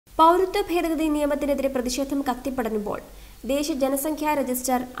പൗരത്വ ഭേദഗതി നിയമത്തിനെതിരെ പ്രതിഷേധം കത്തിപ്പടരുമ്പോൾ ദേശീയ ജനസംഖ്യാ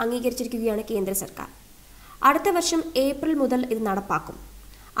രജിസ്റ്റർ അംഗീകരിച്ചിരിക്കുകയാണ് കേന്ദ്ര സർക്കാർ. അടുത്ത വർഷം ഏപ്രിൽ മുതൽ ഇത് നടപ്പാക്കും.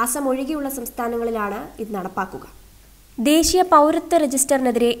 അസം ഒഴികെയുള്ള സംസ്ഥാനങ്ങളിലാണ് ഇത് നടപ്പാക്കുക. ദേശീയ പൗരത്വ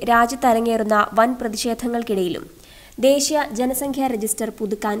രജിസ്റ്ററിനെതിരെ രാജ്യത്ത് അരങ്ങേറുന്ന വൻ പ്രതിഷേധങ്ങൾക്കിടയിലും ദേശീയ ജനസംഖ്യാ രജിസ്റ്റർ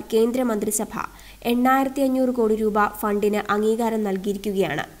പുതുക്കാൻ കേന്ദ്രമന്ത്രിസഭ 8500 കോടി രൂപ ഫണ്ടിന് അംഗീകാരം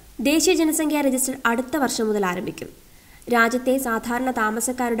നൽകിയിരിക്കുകയാണ്. ദേശീയ ജനസംഖ്യാ രജിസ്റ്റർ അടുത്ത വർഷം മുതൽ ആരംഭിക്കും. രാജ്യത്തെ സാധാരണ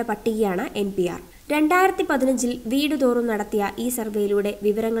താമസക്കാരുടെ പട്ടികയാണ് NPR. 2015 വീട് തോറും നടത്തിയ ഈ സർവേയിലൂടെ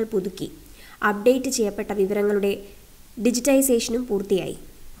വിവരങ്ങൾ പുതുക്കി. അപ്ഡേറ്റ് ചെയ്യപ്പെട്ട വിവരങ്ങളുടെ ഡിജിറ്റൈസേഷനും പൂർത്തിയായി.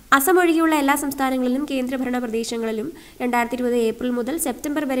 അസം ഒഴികെയുള്ള എല്ലാ സംസ്ഥാനങ്ങളിലും കേന്ദ്രഭരണ പ്രദേശങ്ങളിലും 2020 ഏപ്രിൽ മുതൽ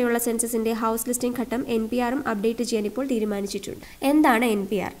സെപ്റ്റംബർ വരെയുള്ള സെൻസസിന്റെ ഹൗസ് ലിസ്റ്റിംഗ് ഘട്ടം NPRും അപ്ഡേറ്റ് ചെയ്യാൻ ഇപ്പോൾ തീരുമാനിച്ചിട്ടുണ്ട്. എന്താണ്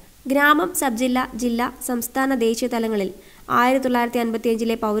NPR? ഗ്രാമം, സബ് ജില്ല, ജില്ല, സംസ്ഥാന, ദേശീയ തലങ്ങളിൽ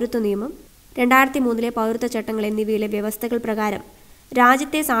 1955 പൗരത്വ നിയമം, 2003 പൗരത്വ ചട്ടങ്ങൾ എന്നിവയിലെ വ്യവസ്ഥകൾ പ്രകാരം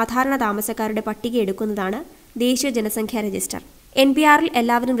രാജ്യത്തെ സാധാരണ താമസക്കാരുടെ പട്ടിക എടുക്കുന്നതാണ് ദേശീയ ജനസംഖ്യാ രജിസ്റ്റർ. NPRൽ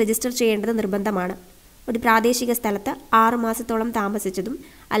എല്ലാവരും രജിസ്റ്റർ ചെയ്യേണ്ടത് നിർബന്ധമാണ്. ഒരു പ്രാദേശിക സ്ഥലത്ത് 6 മാസത്തോളം താമസിച്ചതും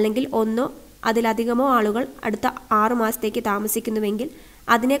അല്ലെങ്കിൽ ഒന്നോ അതിലധികമോ ആളുകൾ അടുത്ത 6 മാസത്തേക്ക് താമസിക്കുന്നുവെങ്കിൽ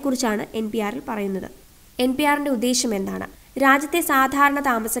അതിനെക്കുറിച്ചാണ് NPRൽ പറയുന്നത്. NPRന്റെ ഉദ്ദേശം എന്താണ്? രാജ്യത്തെ സാധാരണ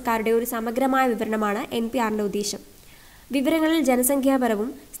താമസക്കാരുടെ ഒരു സമഗ്രമായ വിവരണമാണ് NPRന്റെ ഉദ്ദേശം. വിവരങ്ങളിൽ ജനസംഖ്യാപരവും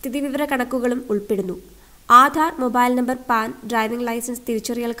സ്ഥിതിവിവര കണക്കുകളും ഉൾപ്പെടുന്നു. Aadhaar, mobile number, pan, driving licence,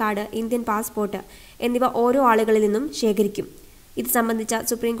 തിരിച്ചറിയൽ കാർഡ്, ഇന്ത്യൻ പാസ്പോർട്ട് എന്നിവ ഓരോ ആളുകളിൽ നിന്നും ശേഖരിക്കും. ഇത് സംബന്ധിച്ച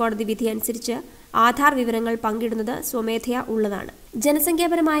സുപ്രീം കോടതി വിധി അനുസരിച്ച് ആധാർ വിവരങ്ങൾ പങ്കിടുന്നത് സ്വമേധയാ ഉള്ളതാണ്.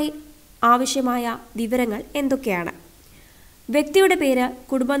 ജനസംഖ്യാപരമായി ആവശ്യമായ വിവരങ്ങൾ എന്തൊക്കെയാണ്? വ്യക്തിയുടെ പേര്,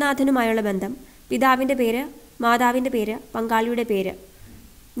 കുടുംബനാഥനുമായുള്ള ബന്ധം, പിതാവിൻ്റെ പേര്, മാതാവിൻ്റെ പേര്, പങ്കാളിയുടെ പേര്,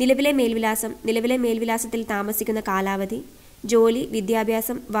 നിലവിലെ മേൽവിലാസം, നിലവിലെ മേൽവിലാസത്തിൽ താമസിക്കുന്ന കാലാവധി, ജോലി,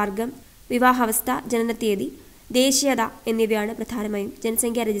 വിദ്യാഭ്യാസം, വർഗം, വിവാഹാവസ്ഥ, ജനനത്തീയതി, ദേശീയത എന്നിവയാണ് പ്രധാനമായും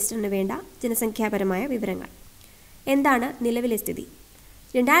ജനസംഖ്യാ രജിസ്റ്ററിന് വേണ്ട ജനസംഖ്യാപരമായ വിവരങ്ങൾ. എന്താണ് നിലവിലെ സ്ഥിതി?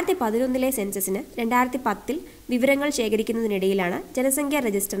 2011 സെൻസസിന് 2010 വിവരങ്ങൾ ശേഖരിക്കുന്നതിനിടയിലാണ് ജനസംഖ്യാ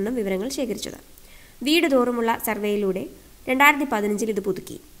രജിസ്റ്ററിനും വിവരങ്ങൾ ശേഖരിച്ചത്. വീട് തോറുമുള്ള സർവേയിലൂടെ 2015 ഇത്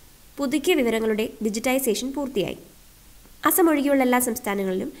പുതുക്കി. പുതുക്കിയ വിവരങ്ങളുടെ ഡിജിറ്റൈസേഷൻ പൂർത്തിയായി. അസം ഒഴികെയുള്ള എല്ലാ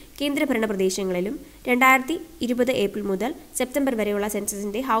സംസ്ഥാനങ്ങളിലും കേന്ദ്രഭരണ പ്രദേശങ്ങളിലും 2020 ഏപ്രിൽ മുതൽ സെപ്റ്റംബർ വരെയുള്ള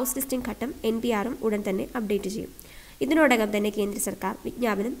സെൻസസിന്റെ ഹൗസ് ലിസ്റ്റിംഗ് ഘട്ടം NPRും ഉടൻ തന്നെ അപ്ഡേറ്റ് ചെയ്യും. ഇതിനോടകം തന്നെ കേന്ദ്ര സർക്കാർ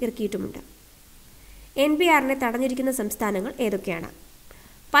വിജ്ഞാപനം ഇറക്കിയിട്ടുമുണ്ട്. NPRനെ തടഞ്ഞിരിക്കുന്ന സംസ്ഥാനങ്ങൾ ഏതൊക്കെയാണ്?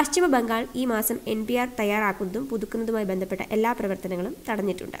 പശ്ചിമ ബംഗാൾ ഈ മാസം NPR തയ്യാറാക്കുന്നതും പുതുക്കുന്നതുമായി ബന്ധപ്പെട്ട എല്ലാ പ്രവർത്തനങ്ങളും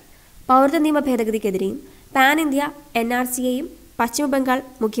തടഞ്ഞിട്ടുണ്ട്. പൗരത്വ നിയമ ഭേദഗതിക്കെതിരെയും പാൻ ഇന്ത്യ NRCയെയും പശ്ചിമ ബംഗാൾ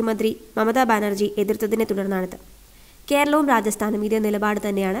മുഖ്യമന്ത്രി മമതാ ബാനർജി എതിർത്തതിനെ തുടർന്നാണിത്. കേരളവും രാജസ്ഥാനും ഇതേ നിലപാട്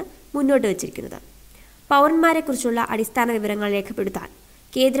തന്നെയാണ് മുന്നോട്ട് വച്ചിരിക്കുന്നത്. പൗരന്മാരെക്കുറിച്ചുള്ള അടിസ്ഥാന വിവരങ്ങൾ രേഖപ്പെടുത്താൻ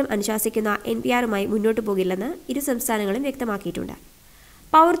കേന്ദ്രം അനുശാസിക്കുന്ന NPRുമായി മുന്നോട്ടു പോകില്ലെന്ന് ഇരു സംസ്ഥാനങ്ങളും വ്യക്തമാക്കിയിട്ടുണ്ട്.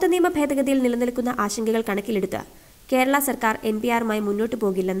 പൗരത്വ നിയമ ഭേദഗതിയിൽ നിലനിൽക്കുന്ന ആശങ്കകൾ കണക്കിലെടുത്ത് കേരള സർക്കാർ NPRുമായി മുന്നോട്ടു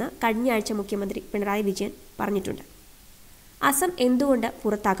പോകില്ലെന്ന് കഴിഞ്ഞ ആഴ്ച മുഖ്യമന്ത്രി പിണറായി വിജയൻ പറഞ്ഞിട്ടുണ്ട്. അസം എന്തുകൊണ്ട്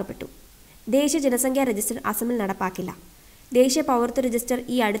പുറത്താക്കപ്പെട്ടു? ദേശീയ ജനസംഖ്യാ രജിസ്റ്റർ അസമിൽ നടപ്പാക്കില്ല. ദേശീയ പൗരത്വ രജിസ്റ്റർ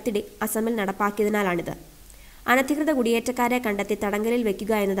ഈ അടുത്തിടെ അസമിൽ നടപ്പാക്കിയതിനാലാണിത്. അനധികൃത കുടിയേറ്റക്കാരെ കണ്ടെത്തി തടങ്കലിൽ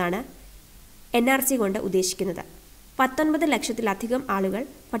വയ്ക്കുക എന്നതാണ് NRC കൊണ്ട് ഉദ്ദേശിക്കുന്നത്. 19 ലക്ഷത്തിലധികം ആളുകൾ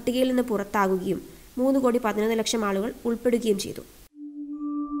പട്ടികയിൽ നിന്ന് പുറത്താകുകയും 3,11,00,000 ആളുകൾ ഉൾപ്പെടുകയും ചെയ്തു.